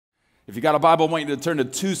If you got a Bible, I want you to turn to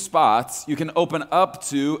two spots. You can open up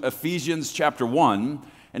to Ephesians chapter 1,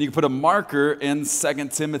 and you can put a marker in 2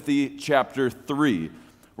 Timothy chapter 3.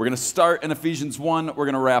 We're going to start in Ephesians 1. We're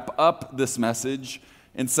going to wrap up this message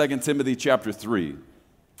in 2 Timothy chapter 3.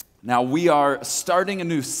 Now, we are starting a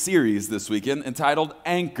new series this weekend entitled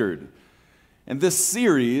Anchored. And this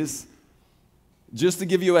series, just to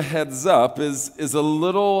give you a heads up, is a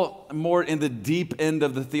little more in the deep end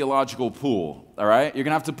of the theological pool, all right? You're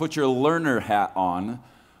going to have to put your learner hat on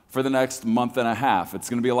for the next month and a half. It's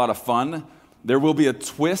going to be a lot of fun. There will be a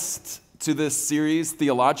twist to this series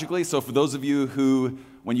theologically, so for those of you who,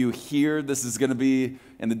 when you hear this is going to be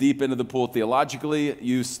in the deep end of the pool theologically,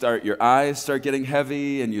 your eyes start getting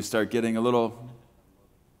heavy and you start getting a little,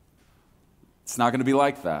 it's not going to be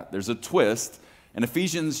like that. There's a twist. And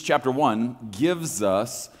Ephesians chapter 1 gives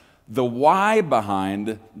us the why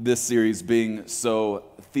behind this series being so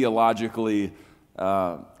theologically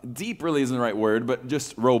deep, really isn't the right word, but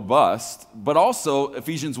just robust. But also,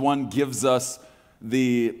 Ephesians 1 gives us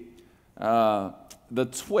the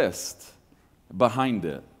twist behind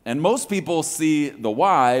it. And most people see the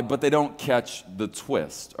why, but they don't catch the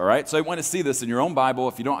twist, all right? So I want to see this in your own Bible.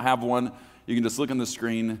 If you don't have one, you can just look on the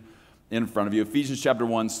screen in front of you. Ephesians chapter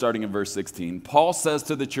 1, starting in verse 16. Paul says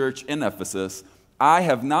to the church in Ephesus, I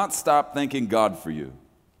have not stopped thanking God for you.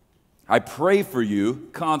 I pray for you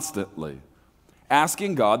constantly,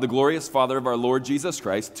 asking God, the glorious Father of our Lord Jesus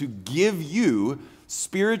Christ, to give you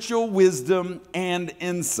spiritual wisdom and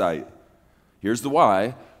insight. Here's the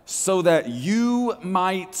why. So that you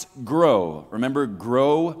might grow. Remember,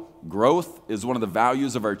 growth is one of the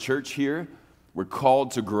values of our church here. We're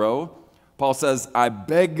called to grow. Paul says, I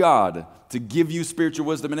beg God to give you spiritual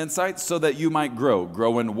wisdom and insight so that you might grow.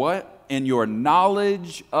 Grow in what? In your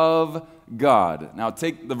knowledge of God. Now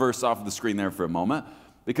take the verse off of the screen there for a moment,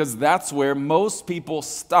 because that's where most people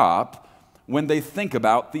stop when they think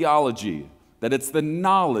about theology, that it's the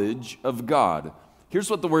knowledge of God. Here's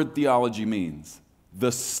what the word theology means: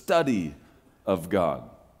 the study of God.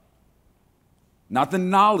 Not the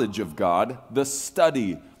knowledge of God, the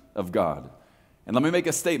study of God. And let me make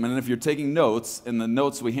a statement, and if you're taking notes, in the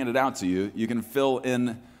notes we handed out to you, you can fill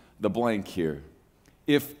in the blank here.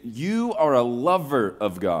 If you are a lover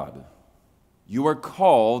of God, you are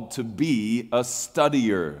called to be a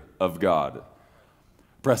studier of God.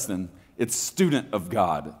 Preston, it's student of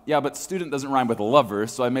God. Yeah, but student doesn't rhyme with lover,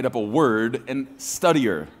 so I made up a word, and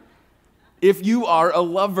studier. If you are a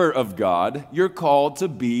lover of God, you're called to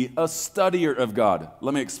be a studier of God.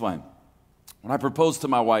 Let me explain. When I proposed to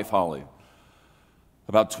my wife, Holly,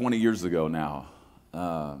 about 20 years ago now,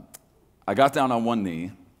 I got down on one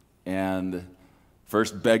knee and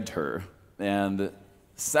first begged her. And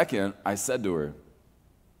second, I said to her,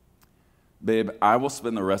 babe, I will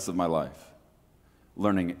spend the rest of my life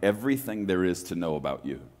learning everything there is to know about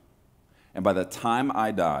you. And by the time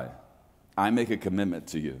I die, I make a commitment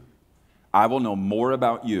to you. I will know more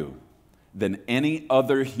about you than any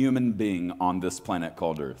other human being on this planet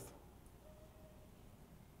called Earth.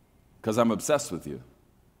 Because I'm obsessed with you.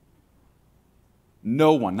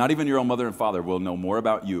 No one, not even your own mother and father, will know more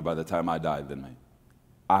about you by the time I die than me.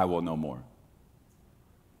 I will know more.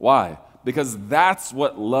 Why? Because that's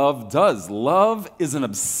what love does. Love is an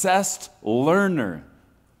obsessed learner.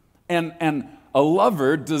 And a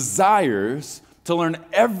lover desires to learn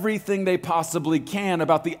everything they possibly can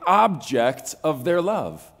about the object of their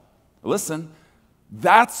love. Listen,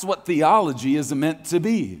 that's what theology is meant to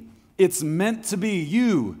be. It's meant to be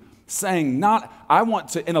you saying, not, I want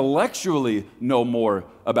to intellectually know more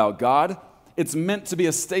about God. It's meant to be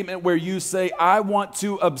a statement where you say, I want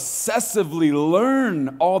to obsessively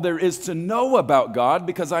learn all there is to know about God,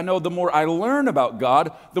 because I know the more I learn about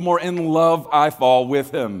God, the more in love I fall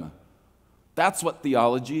with Him. That's what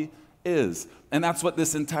theology is. And that's what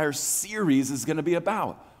this entire series is going to be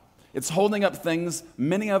about. It's holding up things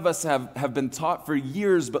many of us have been taught for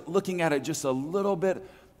years, but looking at it just a little bit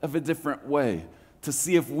of a different way to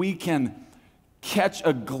see if we can catch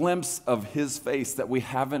a glimpse of His face that we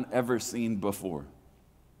haven't ever seen before.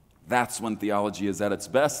 That's when theology is at its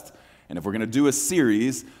best. And if we're going to do a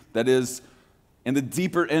series that is in the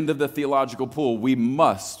deeper end of the theological pool, we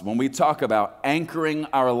must, when we talk about anchoring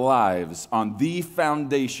our lives on the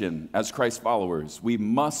foundation as Christ followers, we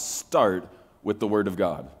must start with the Word of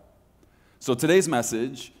God. So today's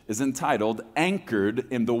message is entitled, Anchored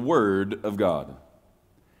in the Word of God.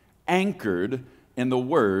 Anchored in the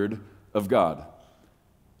Word of God.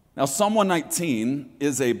 Now, Psalm 119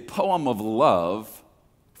 is a poem of love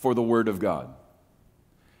for the Word of God.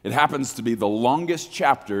 It happens to be the longest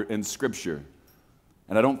chapter in Scripture.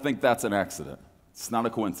 And I don't think that's an accident. It's not a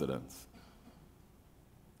coincidence.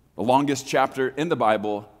 The longest chapter in the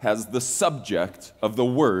Bible has the subject of the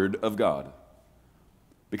Word of God.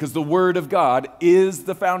 Because the Word of God is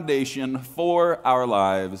the foundation for our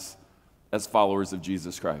lives as followers of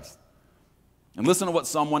Jesus Christ. And listen to what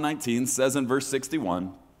Psalm 119 says in verse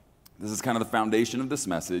 61. This is kind of the foundation of this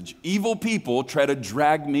message. Evil people try to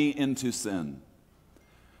drag me into sin,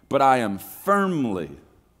 but I am firmly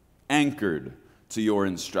anchored to your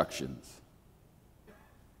instructions.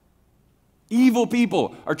 Evil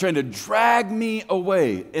people are trying to drag me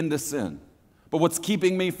away into sin. But what's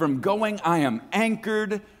keeping me from going? I am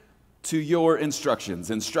anchored to your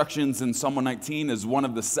instructions. Instructions in Psalm 119 is one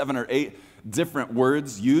of the 7 or 8 different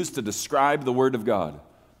words used to describe the Word of God.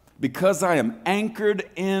 Because I am anchored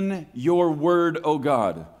in your Word, O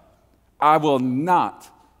God, I will not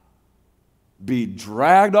be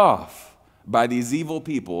dragged off by these evil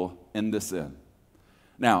people into sin.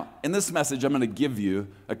 Now, in this message, I'm going to give you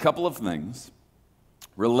a couple of things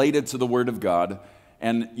related to the Word of God.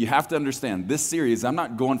 And you have to understand, this series, I'm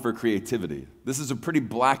not going for creativity. This is a pretty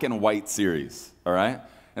black and white series, all right?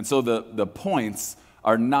 And so the points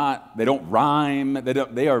are not, they don't rhyme,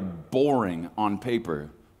 they are boring on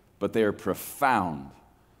paper, but they are profound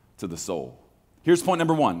to the soul. Here's point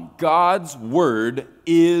number 1. God's Word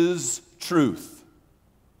is truth.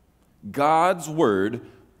 God's Word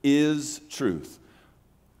is truth.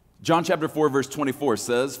 John chapter 4, verse 24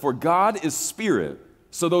 says, "For God is spirit,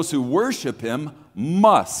 so those who worship him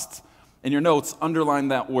must," in your notes, underline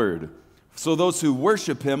that word. So those who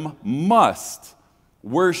worship him must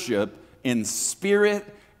worship in spirit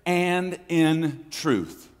and in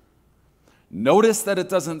truth. Notice that it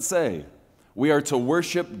doesn't say we are to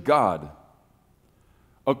worship God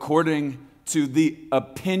according to the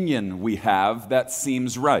opinion we have that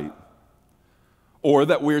seems right, or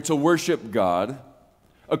that we're to worship God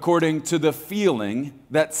according to the feeling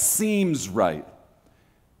that seems right.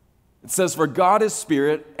 It says, "For God is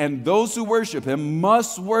spirit, and those who worship him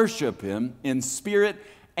must worship him in spirit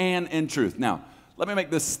and in truth." Now, let me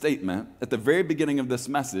make this statement at the very beginning of this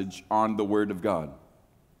message on the Word of God.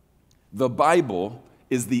 The Bible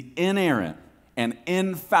is the inerrant and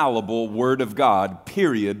infallible Word of God,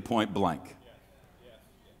 period, point blank.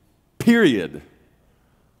 Period.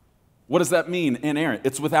 What does that mean, inerrant?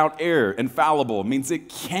 It's without error. Infallible means it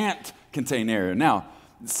can't contain error. Now,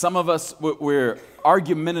 some of us, we're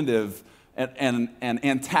argumentative and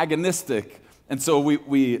antagonistic, and so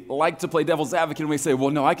we like to play devil's advocate, and we say, well,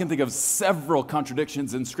 no, I can think of several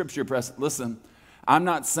contradictions in Scripture. Listen, I'm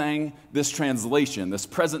not saying this translation, this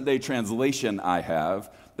present-day translation I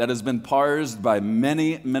have, that has been parsed by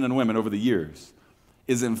many men and women over the years,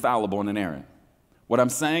 is infallible and inerrant. What I'm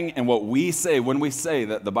saying and what we say when we say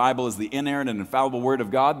that the Bible is the inerrant and infallible Word of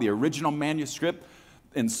God, the original manuscript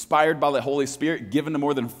inspired by the Holy Spirit, given to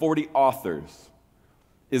more than 40 authors,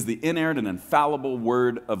 is the inerrant and infallible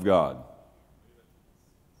Word of God.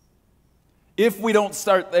 If we don't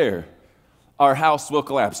start there, our house will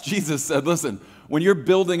collapse. Jesus said, listen, when you're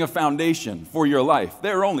building a foundation for your life,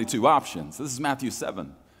 there are only 2 options. This is Matthew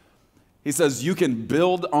 7. He says, you can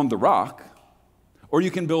build on the rock, or you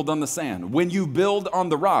can build on the sand. When you build on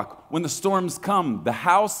the rock, when the storms come, the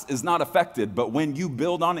house is not affected. But when you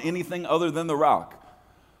build on anything other than the rock,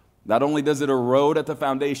 not only does it erode at the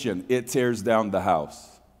foundation, it tears down the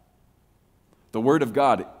house. The Word of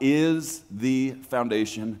God is the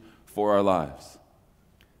foundation for our lives.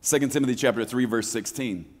 2 Timothy chapter 3, verse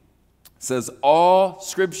 16 says, all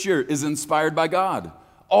Scripture is inspired by God.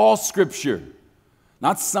 All Scripture.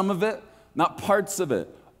 Not some of it, not parts of it.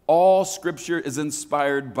 All Scripture is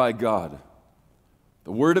inspired by God.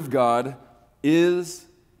 The Word of God is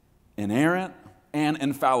inerrant and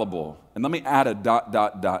infallible. And let me add a ...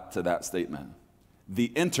 to that statement. The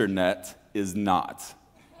internet is not.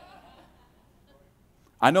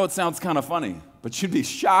 I know it sounds kind of funny, but you'd be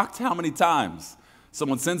shocked how many times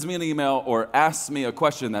someone sends me an email or asks me a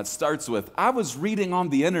question that starts with, I was reading on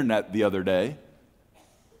the internet the other day.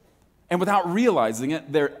 And without realizing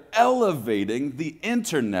it, they're elevating the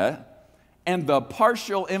internet and the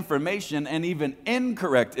partial information and even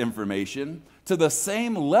incorrect information to the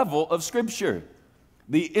same level of Scripture.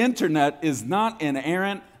 The internet is not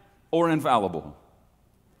inerrant or infallible.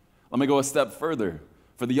 Let me go a step further.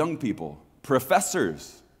 For the young people,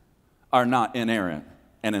 professors are not inerrant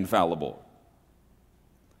and infallible.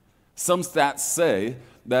 Some stats say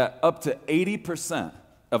that up to 80%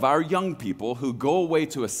 of our young people who go away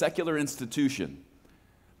to a secular institution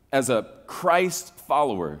as a Christ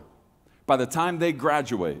follower, by the time they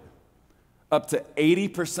graduate, up to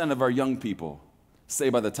 80% of our young people say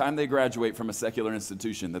by the time they graduate from a secular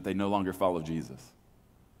institution that they no longer follow Jesus.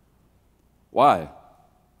 Why?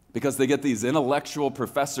 because they get these intellectual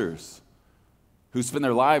professors who spend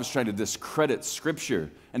their lives trying to discredit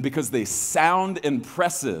Scripture, and because they sound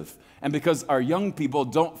impressive, and because our young people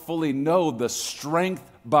don't fully know the strength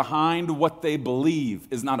behind what they believe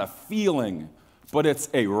is not a feeling, but it's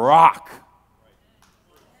a rock.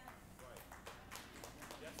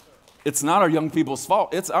 It's not our young people's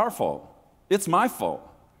fault. It's our fault. It's my fault.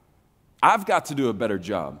 I've got to do a better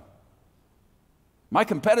job. My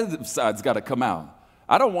competitive side's got to come out.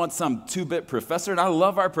 I don't want some two-bit professor, and I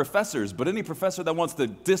love our professors, but any professor that wants to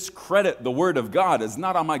discredit the Word of God is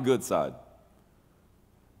not on my good side.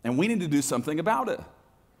 And we need to do something about it.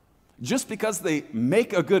 Just because they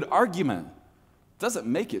make a good argument doesn't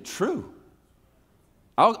make it true.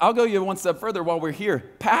 I'll go you one step further while we're here.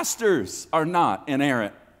 Pastors are not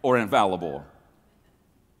inerrant or infallible.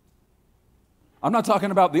 I'm not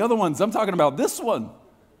talking about the other ones. I'm talking about this one.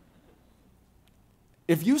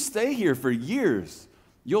 If you stay here for years,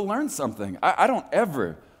 you'll learn something. I don't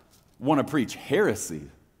ever want to preach heresy.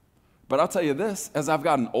 But I'll tell you this, as I've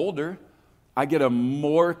gotten older, I get a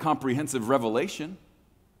more comprehensive revelation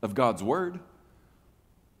of God's Word.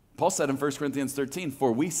 Paul said in 1 Corinthians 13,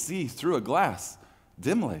 "For we see through a glass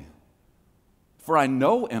dimly. For I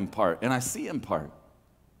know in part, and I see in part."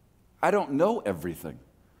 I don't know everything.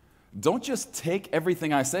 Don't just take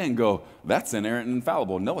everything I say and go, "That's inerrant and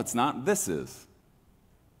infallible." No, it's not. This is.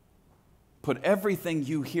 Put everything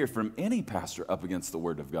you hear from any pastor up against the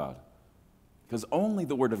Word of God, because only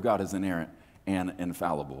the Word of God is inerrant and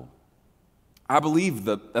infallible. I believe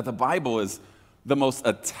that the Bible is the most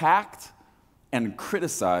attacked and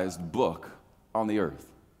criticized book on the earth.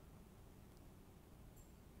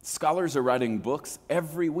 Scholars are writing books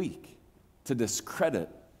every week to discredit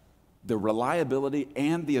the reliability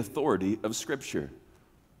and the authority of Scripture.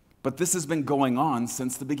 But this has been going on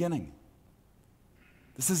since the beginning.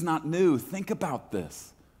 This is not new. Think about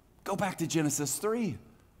this. Go back to Genesis 3.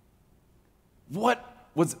 What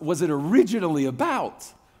was it originally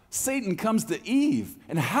about? Satan comes to Eve,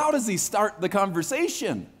 and how does he start the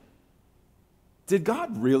conversation? Did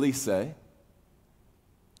God really say?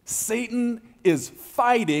 Satan is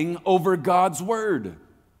fighting over God's word.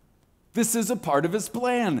 This is a part of his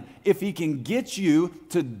plan. If he can get you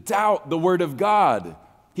to doubt the word of God,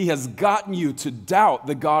 he has gotten you to doubt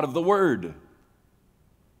the God of the word.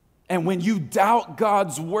 And when you doubt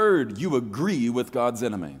God's word, you agree with God's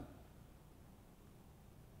enemy.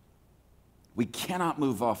 We cannot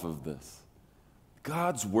move off of this.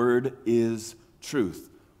 God's word is truth.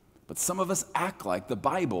 But some of us act like the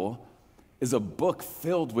Bible is a book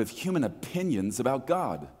filled with human opinions about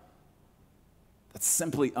God. That's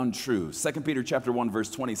simply untrue. 2 Peter chapter 1,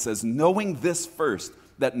 verse 20 says, "Knowing this first,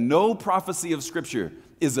 that no prophecy of Scripture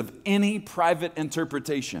is of any private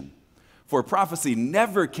interpretation. For prophecy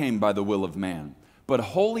never came by the will of man, but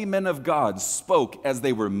holy men of God spoke as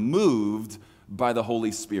they were moved by the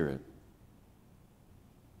Holy Spirit."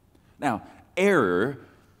 Now, error,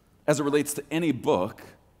 as it relates to any book,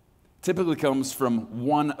 typically comes from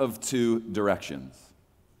one of two directions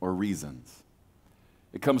or reasons.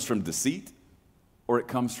 It comes from deceit, or it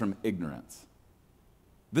comes from ignorance.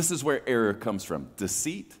 This is where error comes from,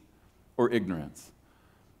 deceit or ignorance.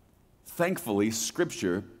 Thankfully,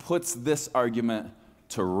 Scripture puts this argument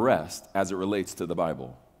to rest as it relates to the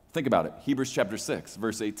Bible. Think about it. Hebrews chapter 6,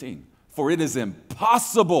 verse 18. "For it is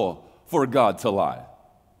impossible for God to lie."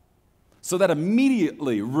 So that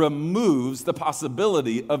immediately removes the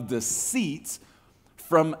possibility of deceit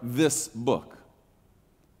from this book.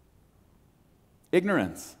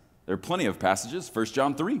 Ignorance. There are plenty of passages. 1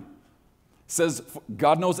 John 3 says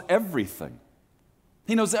God knows everything.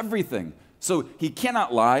 He knows everything. So he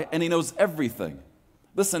cannot lie, and he knows everything.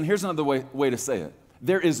 Listen, here's another way to say it.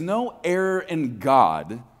 There is no error in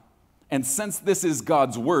God, and since this is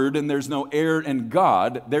God's word and there's no error in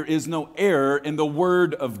God, there is no error in the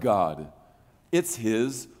word of God. It's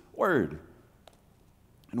his word.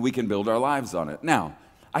 And we can build our lives on it. Now,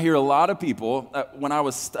 I hear a lot of people, when I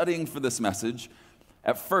was studying for this message,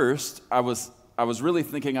 at first, I was really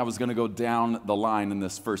thinking I was going to go down the line in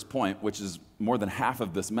this first point, which is more than half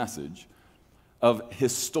of this message, of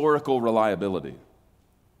historical reliability.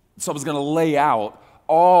 So I was going to lay out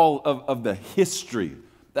all of the history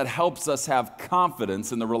that helps us have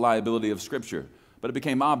confidence in the reliability of Scripture. But it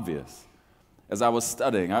became obvious as I was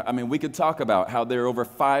studying. I mean, we could talk about how there are over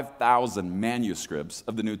 5,000 manuscripts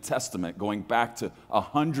of the New Testament going back to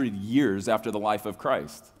 100 years after the life of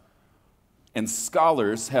Christ. And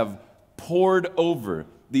scholars have pored over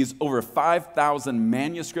these over 5,000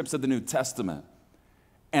 manuscripts of the New Testament.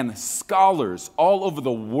 And scholars all over the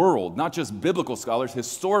world, not just biblical scholars,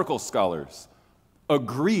 historical scholars,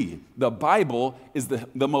 agree the Bible is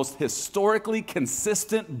the most historically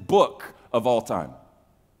consistent book of all time.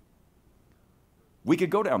 We could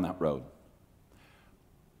go down that road.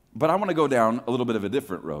 But I want to go down a little bit of a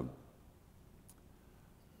different road.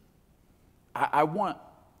 I want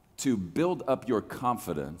to build up your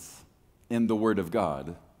confidence in the Word of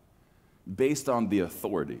God based on the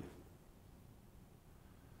authority.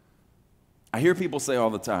 I hear people say all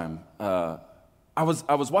the time, I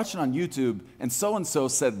was watching on YouTube, and so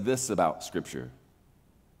said this about Scripture.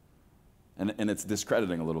 And it's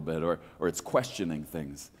discrediting a little bit, or it's questioning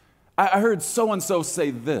things. I heard so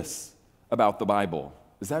say this about the Bible.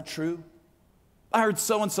 Is that true? I heard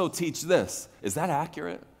so teach this. Is that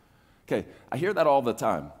accurate? Okay, I hear that all the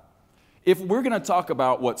time. If we're going to talk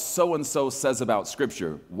about what so says about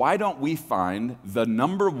Scripture, why don't we find the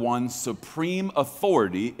number one supreme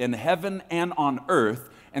authority in heaven and on earth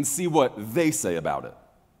and see what they say about it?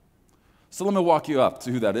 So let me walk you up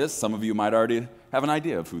to who that is. Some of you might already have an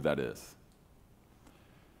idea of who that is.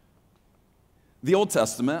 The Old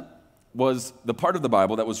Testament was the part of the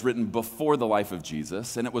Bible that was written before the life of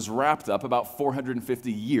Jesus, and it was wrapped up about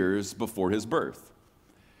 450 years before his birth.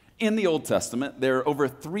 In the Old Testament, there are over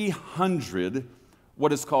 300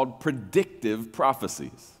 what is called predictive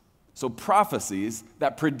prophecies. So prophecies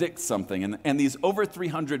that predict something, and these over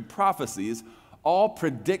 300 prophecies all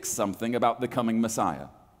predict something about the coming Messiah.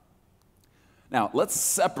 Now, let's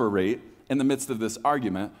separate in the midst of this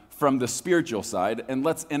argument from the spiritual side, and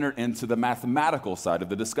let's enter into the mathematical side of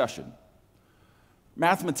the discussion.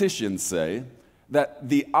 Mathematicians say that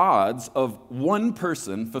the odds of one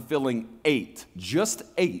person fulfilling just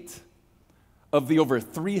eight of the over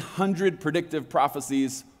 300 predictive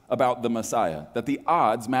prophecies about the Messiah, that the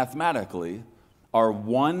odds mathematically are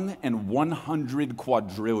 1 in 100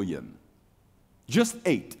 quadrillion. Just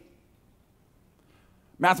 8.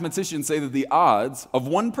 Mathematicians say that the odds of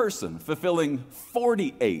one person fulfilling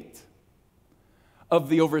 48 of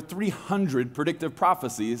the over 300 predictive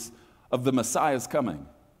prophecies of the Messiah's coming.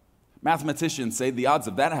 Mathematicians say the odds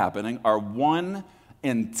of that happening are 1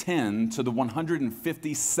 in 10 to the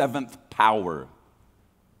 157th power.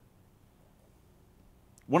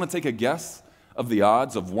 Want to take a guess of the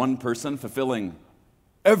odds of one person fulfilling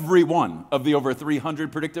every one of the over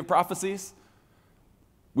 300 predictive prophecies?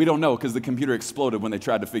 We don't know because the computer exploded when they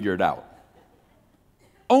tried to figure it out.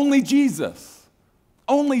 Only Jesus.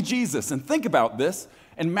 Only Jesus. And think about this.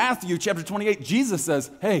 In Matthew chapter 28, Jesus says,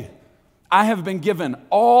 hey, I have been given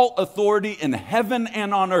all authority in heaven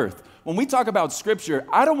and on earth. When we talk about Scripture,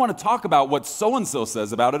 I don't want to talk about what so-and-so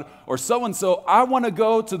says about it or so-and-so. I want to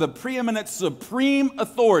go to the preeminent supreme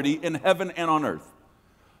authority in heaven and on earth.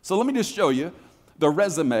 So let me just show you the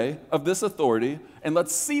resume of this authority, and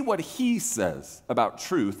let's see what he says about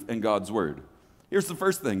truth in God's Word. Here's the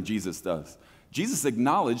first thing Jesus does. Jesus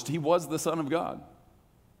acknowledged he was the Son of God.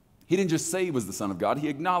 He didn't just say he was the Son of God, he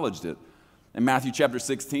acknowledged it. In Matthew chapter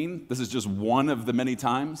 16, this is just one of the many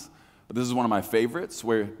times, but this is one of my favorites,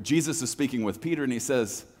 where Jesus is speaking with Peter and he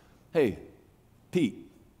says, hey, Pete,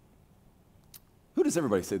 who does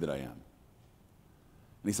everybody say that I am? And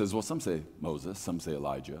he says, well, some say Moses, some say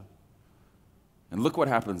Elijah. And look what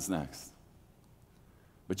happens next.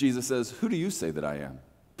 But Jesus says, who do you say that I am?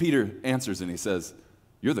 Peter answers and he says,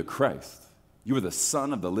 you're the Christ. You are the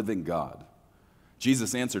Son of the living God.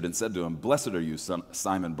 Jesus answered and said to him, blessed are you,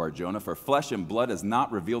 Simon Bar-Jonah, for flesh and blood has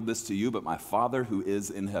not revealed this to you, but my Father who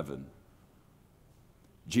is in heaven.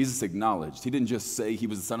 Jesus acknowledged. He didn't just say he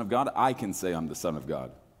was the Son of God. I can say I'm the Son of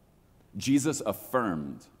God. Jesus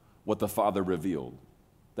affirmed what the Father revealed,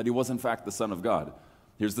 that he was in fact the Son of God.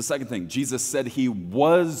 Here's the second thing. Jesus said he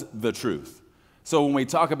was the truth. So when we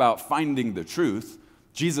talk about finding the truth,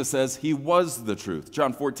 Jesus says he was the truth.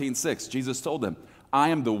 John 14:6, Jesus told him, I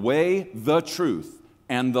am the way, the truth,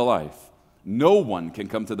 and the life. No one can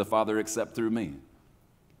come to the Father except through me.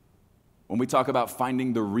 When we talk about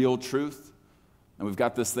finding the real truth, and we've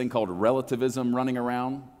got this thing called relativism running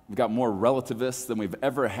around, we've got more relativists than we've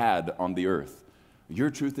ever had on the earth.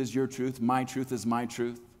 Your truth is your truth, my truth is my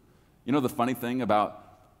truth. You know the funny thing about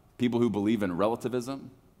people who believe in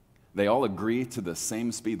relativism? They all agree to the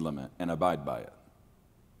same speed limit and abide by it.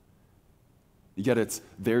 Yet it's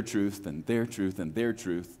their truth and their truth and their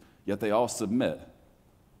truth, yet they all submit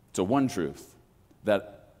to one truth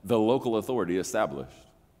that the local authority established.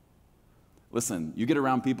 Listen, you get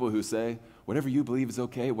around people who say, whatever you believe is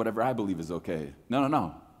okay, whatever I believe is okay.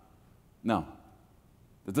 No.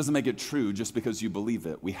 That doesn't make it true just because you believe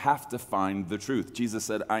it. We have to find the truth. Jesus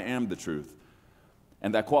said, I am the truth.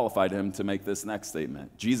 And that qualified him to make this next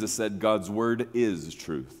statement. Jesus said, God's word is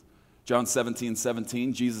truth. John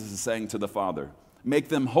 17:17, Jesus is saying to the Father, Make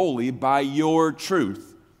them holy by your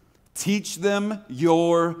truth. Teach them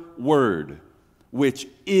your word, which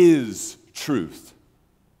is truth.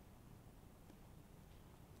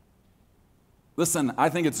 Listen, I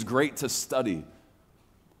think it's great to study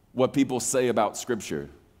what people say about Scripture,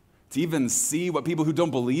 to even see what people who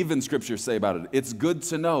don't believe in Scripture say about it. It's good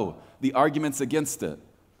to know the arguments against it.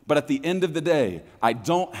 But at the end of the day, I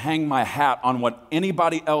don't hang my hat on what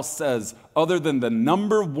anybody else says other than the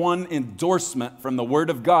number one endorsement from the Word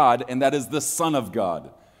of God, and that is the Son of God.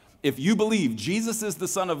 If you believe Jesus is the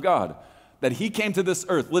Son of God, that He came to this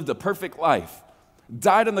earth, lived a perfect life,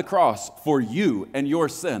 died on the cross for you and your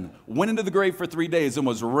sin, went into the grave for 3 days, and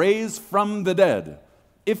was raised from the dead,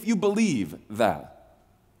 if you believe that,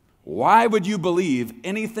 why would you believe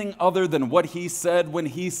anything other than what He said when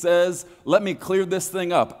He says, let me clear this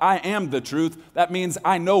thing up. I am the truth. That means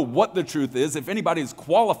I know what the truth is. If anybody is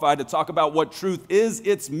qualified to talk about what truth is,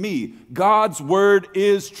 it's me. God's word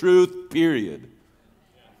is truth, period.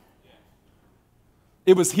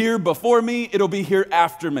 It was here before me. It'll be here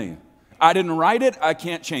after me. I didn't write it. I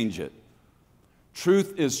can't change it.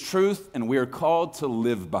 Truth is truth, and we are called to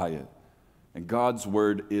live by it. And God's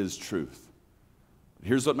word is truth.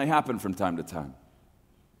 Here's what may happen from time to time.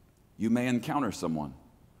 You may encounter someone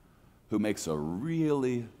who makes a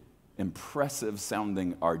really impressive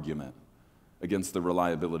sounding argument against the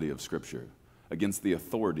reliability of Scripture, against the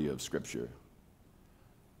authority of Scripture.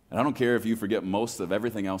 And I don't care if you forget most of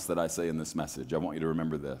everything else that I say in this message. I want you to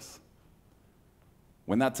remember this.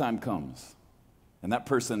 When that time comes and that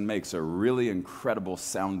person makes a really incredible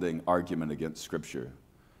sounding argument against Scripture,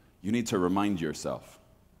 you need to remind yourself,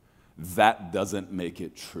 that doesn't make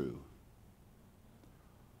it true.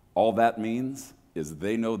 All that means is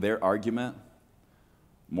they know their argument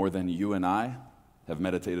more than you and I have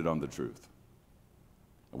meditated on the truth.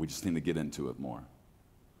 And we just need to get into it more.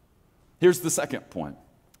 Here's the second point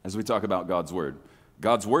as we talk about God's word.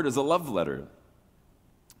 God's word is a love letter.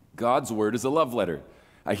 God's word is a love letter.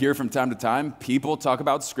 I hear from time to time people talk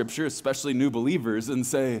about Scripture, especially new believers, and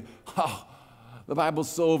say, oh, the Bible's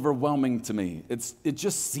so overwhelming to me. It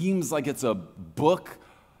just seems like it's a book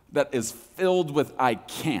that is filled with I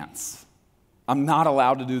can'ts. I'm not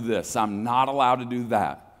allowed to do this. I'm not allowed to do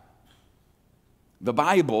that. The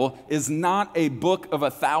Bible is not a book of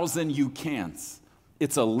 1,000 you can'ts.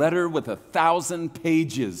 It's a letter with 1,000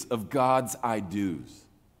 pages of God's I do's.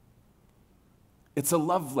 It's a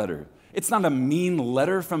love letter. It's not a mean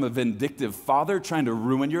letter from a vindictive father trying to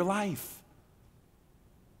ruin your life.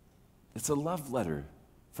 It's a love letter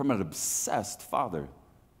from an obsessed father.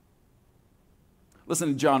 Listen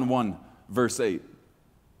to John 1, verse 8.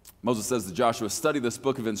 Moses says to Joshua, study this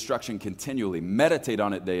book of instruction continually. Meditate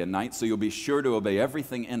on it day and night so you'll be sure to obey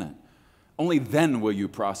everything in it. Only then will you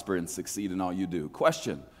prosper and succeed in all you do.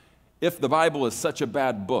 Question, if the Bible is such a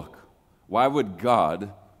bad book, why would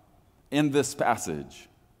God, in this passage,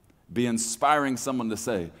 be inspiring someone to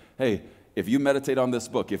say, hey, if you meditate on this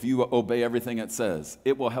book, if you obey everything it says,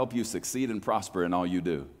 it will help you succeed and prosper in all you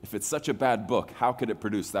do. If it's such a bad book, how could it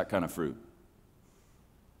produce that kind of fruit?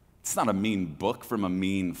 It's not a mean book from a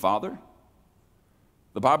mean father.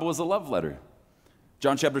 The Bible is a love letter.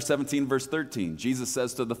 John chapter 17, verse 13, Jesus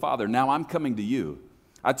says to the Father, now I'm coming to you.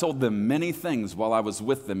 I told them many things while I was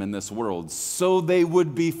with them in this world, so they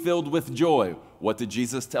would be filled with joy. What did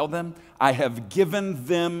Jesus tell them? I have given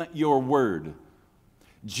them your word.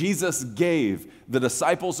 Jesus gave the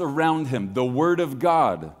disciples around him the word of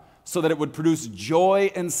God so that it would produce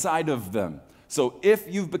joy inside of them. So if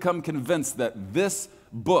you've become convinced that this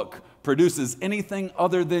book produces anything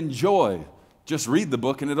other than joy, just read the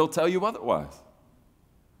book and it'll tell you otherwise.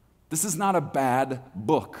 This is not a bad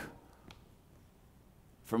book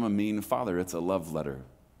from a mean father. It's a love letter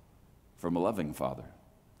from a loving father.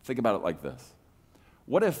 Think about it like this.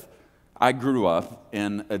 What if I grew up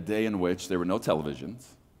in a day in which there were no televisions,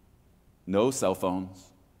 no cell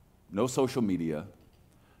phones, no social media,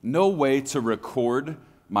 no way to record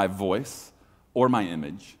my voice or my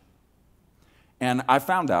image, and I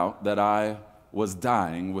found out that I was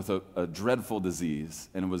dying with a dreadful disease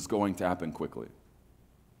and it was going to happen quickly.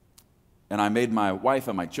 And I made my wife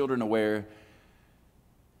and my children aware,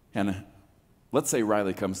 and let's say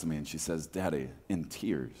Riley comes to me and she says, Daddy, in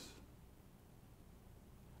tears,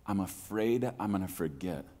 I'm afraid I'm going to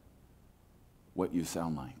forget what you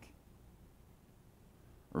sound like.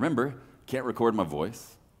 Remember, can't record my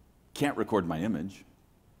voice, can't record my image.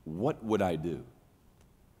 What would I do?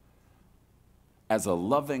 As a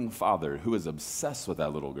loving father who is obsessed with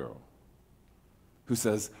that little girl, who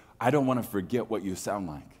says, I don't want to forget what you sound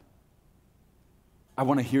like. I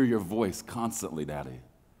want to hear your voice constantly, Daddy.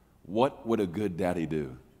 What would a good daddy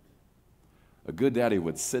do? A good daddy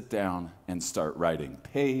would sit down and start writing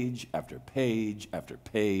page after page after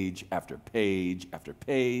page after page after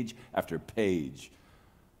page after page.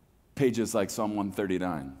 Pages like Psalm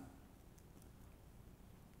 139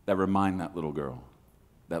 that remind that little girl,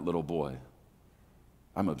 that little boy,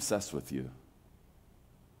 I'm obsessed with you.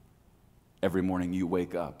 Every morning you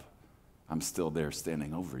wake up, I'm still there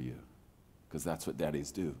standing over you, because that's what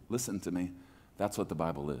daddies do. Listen to me, that's what the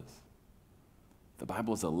Bible is. The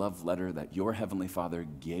Bible is a love letter that your Heavenly Father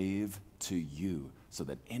gave to you so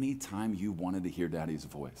that anytime you wanted to hear Daddy's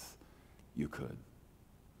voice, you could.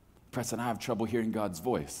 Preston, I have trouble hearing God's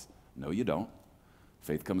voice. No, you don't.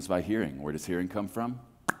 Faith comes by hearing. Where does hearing come from?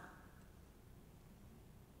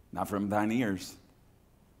 Not from thine ears,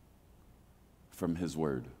 from His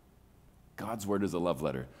Word. God's Word is a love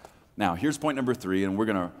letter. Now, here's point number 3, and we're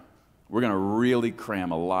going to really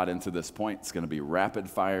cram a lot into this point. It's going to be rapid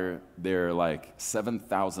fire. There are like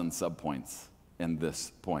 7,000 subpoints in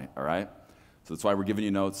this point, all right? So that's why we're giving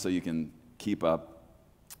you notes so you can keep up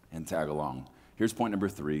and tag along. Here's point number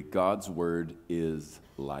 3. God's Word is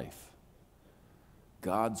life.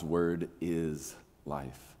 God's Word is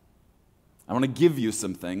life. I want to give you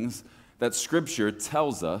some things that Scripture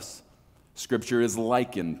tells us Scripture is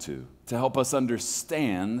likened to help us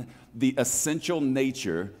understand the essential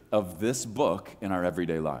nature of this book in our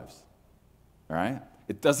everyday lives. All right?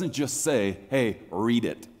 It doesn't just say, hey, read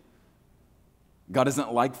it. God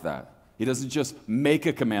isn't like that. He doesn't just make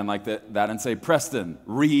a command like that and say, Preston,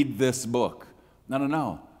 read this book.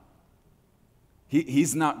 No.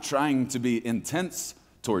 He's not trying to be intense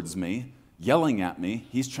towards me, yelling at me.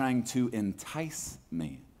 He's trying to entice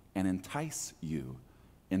me and entice you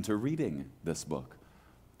into reading this book.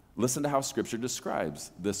 Listen to how Scripture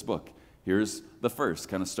describes this book. Here's the first,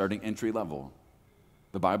 kind of starting entry level.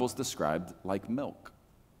 The Bible's described like milk.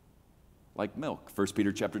 Like milk. 1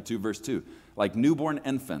 Peter chapter 2, verse 2. Like newborn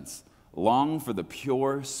infants, long for the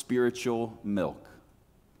pure spiritual milk,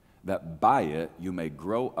 that by it you may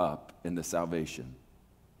grow up into salvation.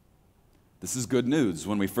 This is good news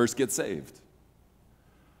when we first get saved.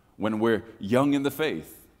 When we're young in the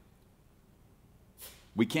faith.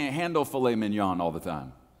 We can't handle filet mignon all the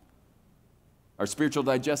time. Our spiritual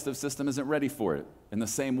digestive system isn't ready for it. In the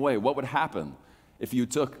same way, what would happen if you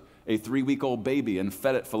took a 3-week-old baby and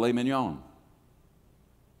fed it filet mignon?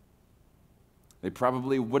 They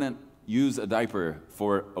probably wouldn't use a diaper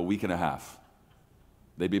for a week and a half.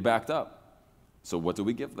 They'd be backed up. So what do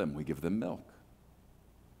we give them? We give them milk.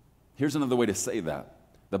 Here's another way to say that.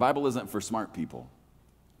 The Bible isn't for smart people.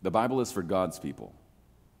 The Bible is for God's people.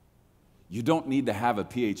 You don't need to have a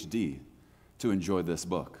PhD to enjoy this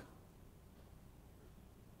book.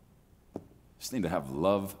 You just need to have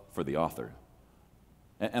love for the author.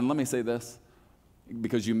 And let me say this,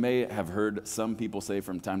 because you may have heard some people say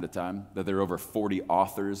from time to time that there are over 40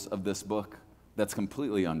 authors of this book. That's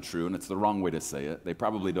completely untrue, and it's the wrong way to say it. They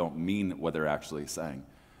probably don't mean what they're actually saying.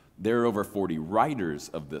 There are over 40 writers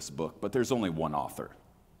of this book, but there's only one author.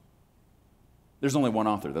 There's only one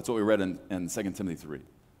author. That's what we read in 2 Timothy 3.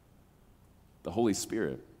 The Holy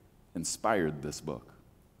Spirit inspired this book.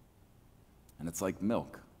 And it's like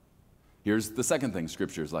milk. Here's the second thing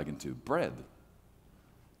Scripture is likened to: bread.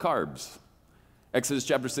 Carbs. Exodus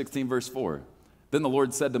chapter 16, verse 4. Then the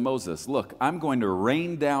Lord said to Moses, look, I'm going to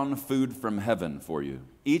rain down food from heaven for you.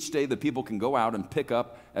 Each day the people can go out and pick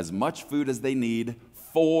up as much food as they need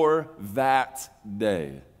for that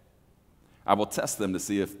day. I will test them to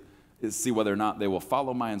see whether or not they will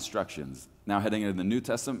follow my instructions. Now heading into the New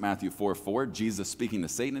Testament, Matthew 4:4, Jesus speaking to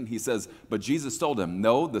Satan, he says, but Jesus told him,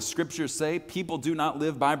 no, the Scriptures say people do not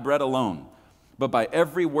live by bread alone, but by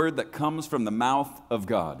every word that comes from the mouth of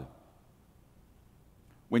God.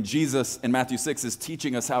 When Jesus in Matthew 6 is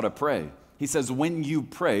teaching us how to pray, he says, when you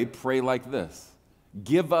pray, pray like this.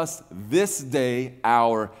 Give us this day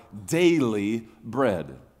our daily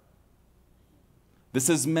bread. This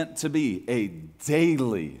is meant to be a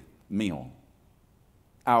daily meal.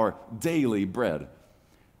 Our daily bread.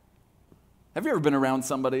 Have you ever been around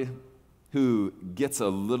somebody who gets a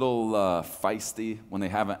little feisty when they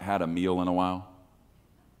haven't had a meal in a while?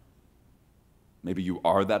 Maybe you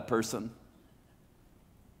are that person.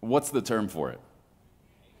 What's the term for it?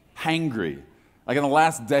 Hangry. Like in the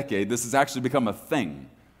last decade, this has actually become a thing.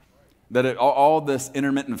 That all this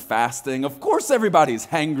intermittent fasting, of course everybody's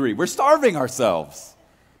hangry. We're starving ourselves.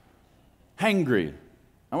 Hangry.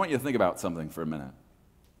 I want you to think about something for a minute.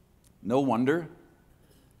 No wonder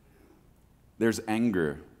there's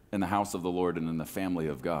anger in the house of the Lord and in the family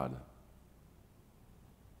of God.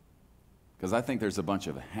 Because I think there's a bunch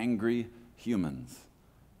of hangry humans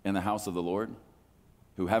in the house of the Lord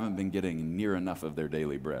who haven't been getting near enough of their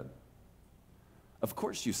daily bread. Of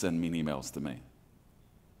course you send mean emails to me.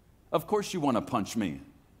 Of course you want to punch me.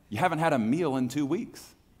 You haven't had a meal in 2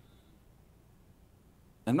 weeks.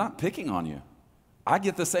 I'm not picking on you. I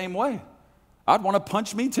get the same way. I'd want to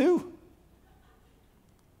punch me too.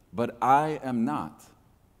 But I am not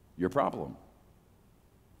your problem.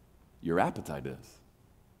 Your appetite is.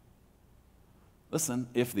 Listen,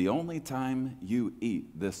 if the only time you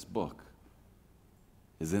eat this book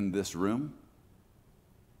is in this room,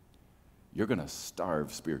 you're going to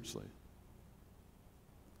starve spiritually.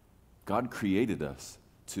 God created us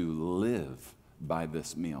to live by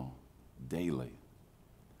this meal daily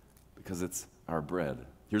because it's our bread.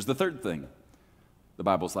 Here's the third thing the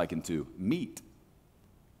Bible's likened to: meat.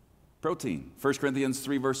 Protein. 1 Corinthians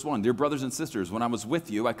 3, verse 1. Dear brothers and sisters, when I was with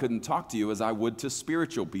you, I couldn't talk to you as I would to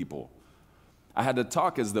spiritual people. I had to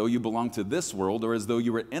talk as though you belonged to this world or as though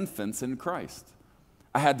you were infants in Christ.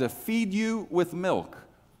 I had to feed you with milk,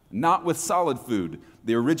 not with solid food.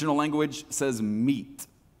 The original language says meat.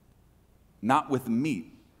 Not with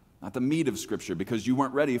meat. Not the meat of Scripture, because you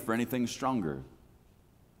weren't ready for anything stronger.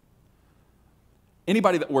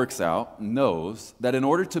 Anybody that works out knows that in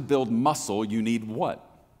order to build muscle, you need what?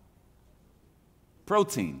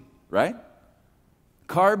 Protein, right?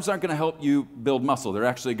 Carbs aren't going to help you build muscle. They're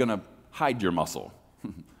actually going to hide your muscle.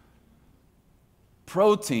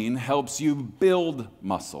 Protein helps you build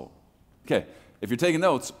muscle. Okay, if you're taking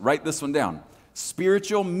notes, write this one down.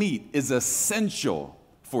 Spiritual meat is essential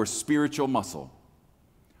for spiritual muscle.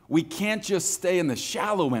 We can't just stay in the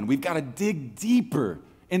shallow end. We've got to dig deeper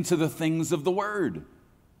into the things of the Word,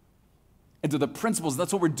 into the principles.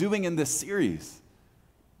 That's what we're doing in this series.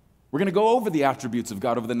 We're going to go over the attributes of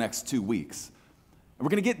God over the next 2 weeks. And we're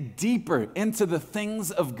going to get deeper into the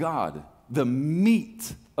things of God, the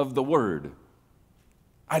meat of the Word.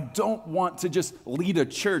 I don't want to just lead a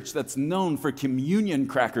church that's known for communion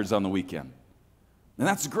crackers on the weekend. And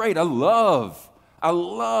that's great. I love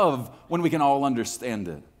when we can all understand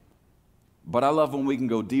it. But I love when we can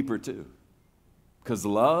go deeper too. Because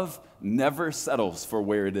love never settles for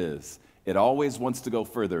where it is. It always wants to go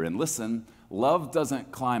further. And listen, love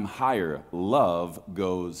doesn't climb higher. Love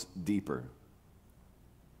goes deeper.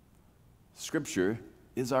 Scripture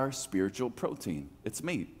is our spiritual protein. It's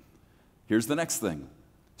meat. Here's the next thing.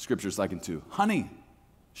 Scripture's likened to honey,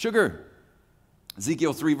 sugar.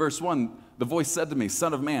 Ezekiel 3, verse 1, the voice said to me,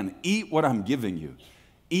 Son of man, eat what I'm giving you.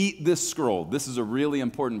 Eat this scroll. This is a really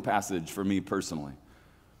important passage for me personally.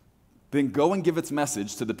 Then go and give its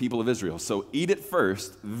message to the people of Israel. So eat it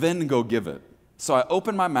first, then go give it. So I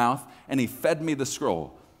opened my mouth, and he fed me the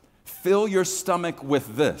scroll. Fill your stomach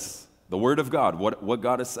with this, the word of God, what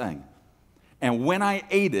God is saying. And when I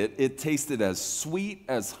ate it, it tasted as sweet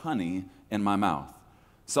as honey in my mouth.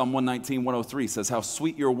 Psalm 119, 103 says, how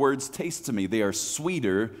sweet your words taste to me. They are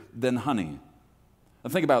sweeter than honey. Now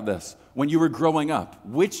think about this. When you were growing up,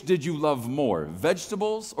 which did you love more,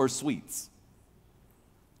 vegetables or sweets?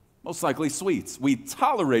 Most likely sweets. We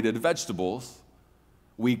tolerated vegetables.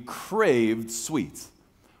 We craved sweets.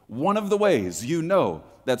 One of the ways you know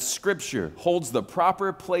that Scripture holds the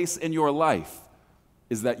proper place in your life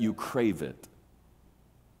is that you crave it.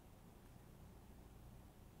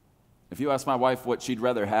 If you ask my wife what she'd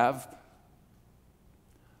rather have,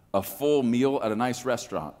 a full meal at a nice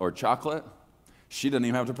restaurant or chocolate, she doesn't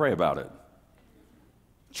even have to pray about it.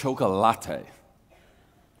 Chocolate.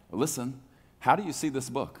 Listen, how do you see this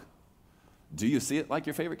book? Do you see it like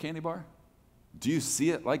your favorite candy bar? Do you see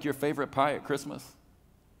it like your favorite pie at Christmas?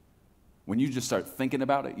 When you just start thinking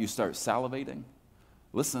about it, you start salivating.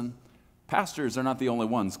 Listen, pastors are not the only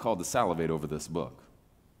ones called to salivate over this book.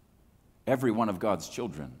 Every one of God's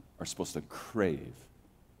children are supposed to crave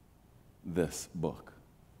this book.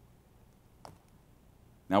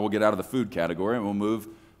 Now we'll get out of the food category and we'll move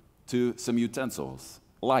to some utensils.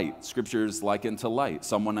 Light. Scripture is likened to light.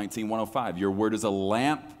 Psalm 119, 105. Your word is a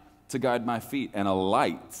lamp to guide my feet and a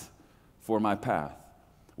light for my path.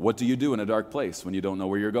 What do you do in a dark place when you don't know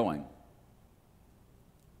where you're going?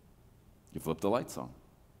 You flip the lights on.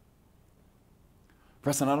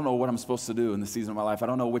 Preston, I don't know what I'm supposed to do in this season of my life. I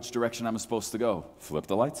don't know which direction I'm supposed to go. Flip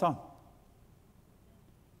the lights on.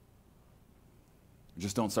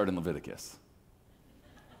 Just don't start in Leviticus.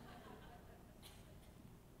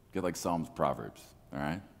 Get like Psalms, Proverbs, all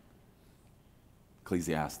right?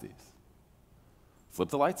 Ecclesiastes. Flip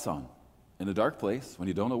the lights on. In a dark place, when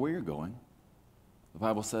you don't know where you're going, the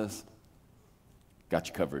Bible says, got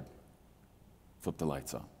you covered. Flip the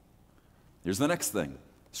lights on. Here's the next thing.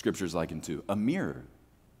 Scripture's likened to a mirror.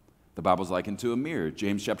 The Bible's likened to a mirror.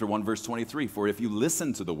 James chapter 1, verse 23, for if you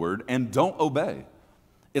listen to the word and don't obey,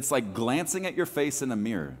 it's like glancing at your face in a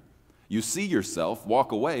mirror. You see yourself,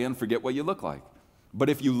 walk away, and forget what you look like. But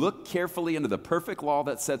if you look carefully into the perfect law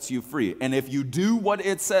that sets you free, and if you do what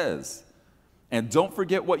it says, and don't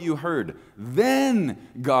forget what you heard, then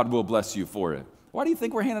God will bless you for it. Why do you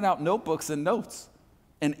think we're handing out notebooks and notes?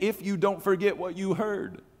 And if you don't forget what you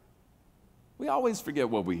heard, we always forget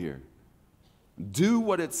what we hear. Do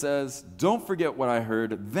what it says, don't forget what I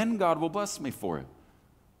heard, then God will bless me for it.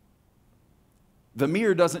 The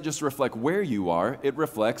mirror doesn't just reflect where you are, it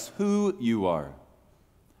reflects who you are.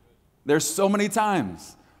 There's so many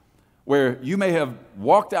times where you may have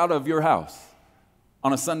walked out of your house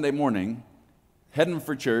on a Sunday morning, heading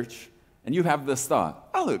for church, and you have this thought,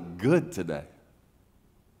 I look good today.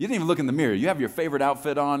 You didn't even look in the mirror. You have your favorite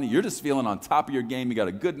outfit on. You're just feeling on top of your game. You got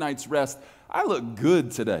a good night's rest. I look good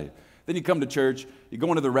today. Then you come to church, you go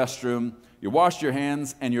into the restroom, you wash your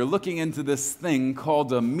hands, and you're looking into this thing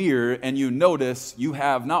called a mirror, and you notice you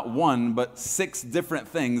have not one, but 6 different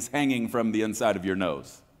things hanging from the inside of your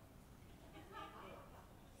nose.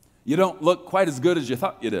 You don't look quite as good as you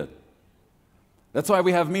thought you did. That's why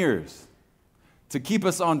we have mirrors, to keep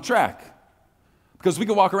us on track. Because we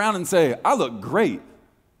can walk around and say, I look great,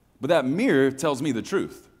 but that mirror tells me the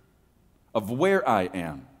truth of where I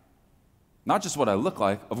am. Not just what I look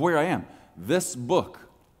like, of where I am. This book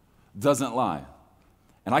doesn't lie.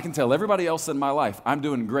 And I can tell everybody else in my life I'm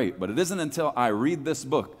doing great, but it isn't until I read this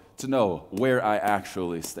book to know where I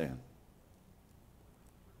actually stand.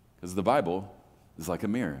 Because the Bible is like a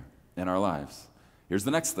mirror in our lives. Here's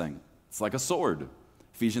the next thing. It's like a sword.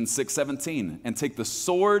 Ephesians 6:17. And take the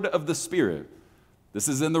sword of the Spirit. This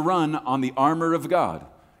is in the run on the armor of God.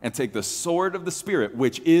 And take the sword of the Spirit,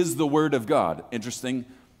 which is the word of God. Interesting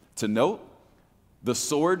to note, the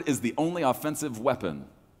sword is the only offensive weapon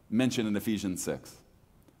mentioned in Ephesians 6.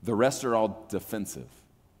 The rest are all defensive.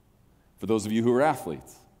 For those of you who are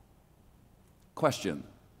athletes, question,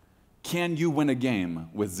 can you win a game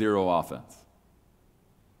with 0 offense?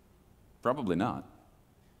 Probably not.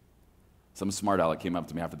 Some smart aleck came up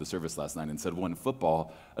to me after the service last night and said, well, in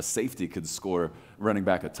football, a safety could score running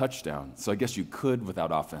back a touchdown. So I guess you could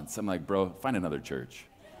without offense. I'm like, bro, find another church.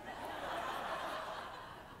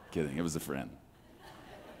 Kidding, it was a friend.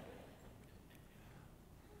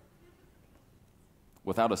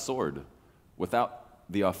 Without a sword, without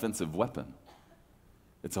the offensive weapon,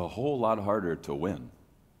 it's a whole lot harder to win.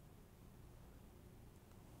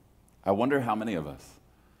 I wonder how many of us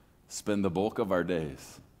spend the bulk of our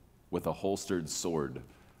days with a holstered sword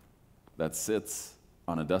that sits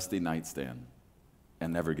on a dusty nightstand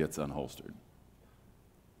and never gets unholstered.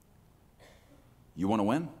 You want to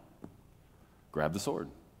win? Grab the sword.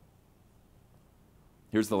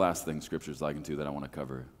 Here's the last thing Scripture's likened to that I want to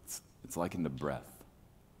cover. It's likened to breath.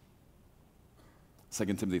 2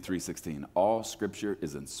 Timothy 3:16, all Scripture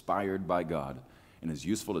is inspired by God and is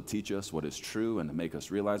useful to teach us what is true and to make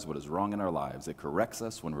us realize what is wrong in our lives. It corrects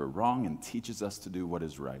us when we're wrong and teaches us to do what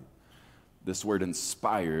is right. This word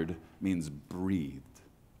inspired means breathed.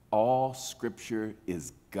 All Scripture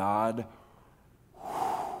is God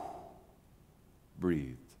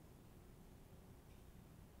breathed.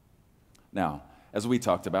 Now, as we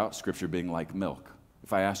talked about, Scripture being like milk,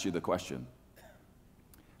 if I asked you the question,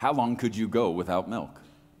 how long could you go without milk?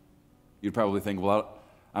 You'd probably think, well,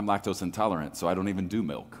 I'm lactose intolerant, so I don't even do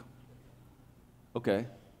milk. Okay,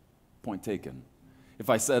 point taken. If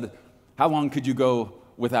I said, how long could you go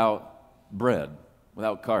without bread,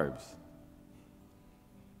 without carbs?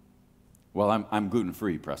 Well, I'm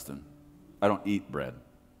gluten-free, Preston. I don't eat bread.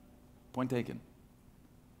 Point taken.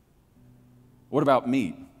 What about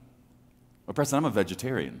meat? Well, Preston, I'm a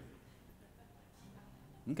vegetarian.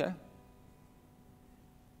 Okay.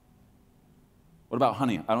 What about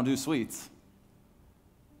honey? I don't do sweets.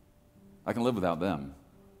 I can live without them.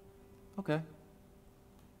 Okay.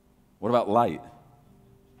 What about light?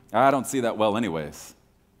 I don't see that well anyways.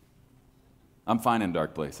 I'm fine in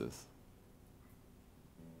dark places.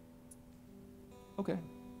 Okay.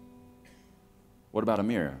 What about a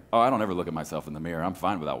mirror? Oh, I don't ever look at myself in the mirror. I'm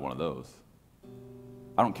fine without one of those.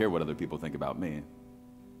 I don't care what other people think about me.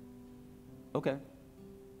 Okay.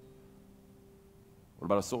 What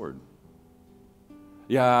about a sword?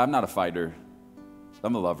 Yeah, I'm not a fighter.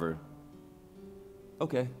 I'm a lover.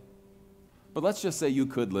 Okay. But let's just say you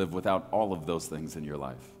could live without all of those things in your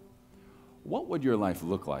life. What would your life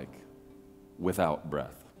look like without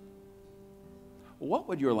breath? What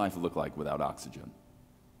would your life look like without oxygen?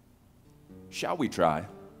 Shall we try?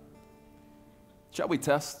 Shall we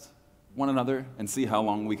test one another and see how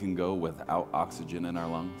long we can go without oxygen in our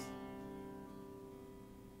lungs?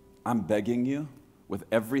 I'm begging you with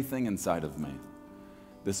everything inside of me.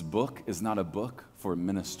 This book is not a book for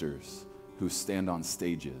ministers who stand on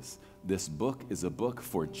stages. This book is a book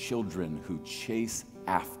for children who chase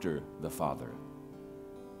after the Father.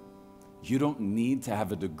 You don't need to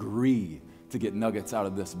have a degree to get nuggets out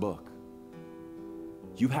of this book.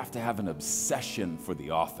 You have to have an obsession for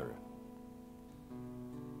the author.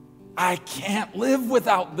 I can't live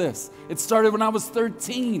without this. It started when I was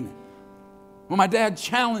 13, when my dad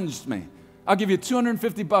challenged me. I'll give you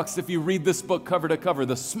 $250 if you read this book cover to cover.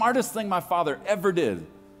 The smartest thing my father ever did.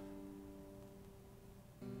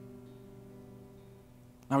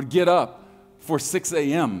 I would get up for 6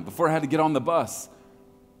 a.m. before I had to get on the bus.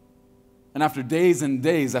 And after days and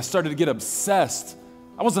days, I started to get obsessed.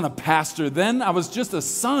 I wasn't a pastor then. I was just a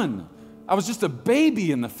son. I was just a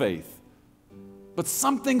baby in the faith. But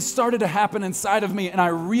something started to happen inside of me, and I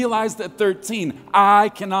realized at 13, I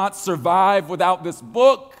cannot survive without this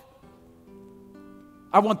book.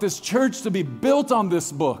 I want this church to be built on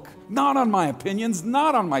this book, not on my opinions,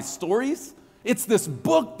 not on my stories. It's this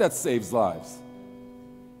book that saves lives.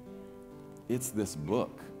 It's this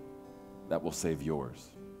book that will save yours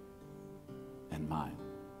and mine.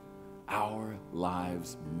 Our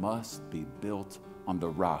lives must be built on the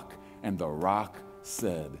rock. And the rock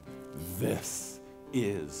said, this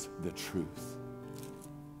is the truth.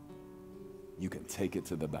 You can take it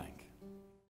to the bank.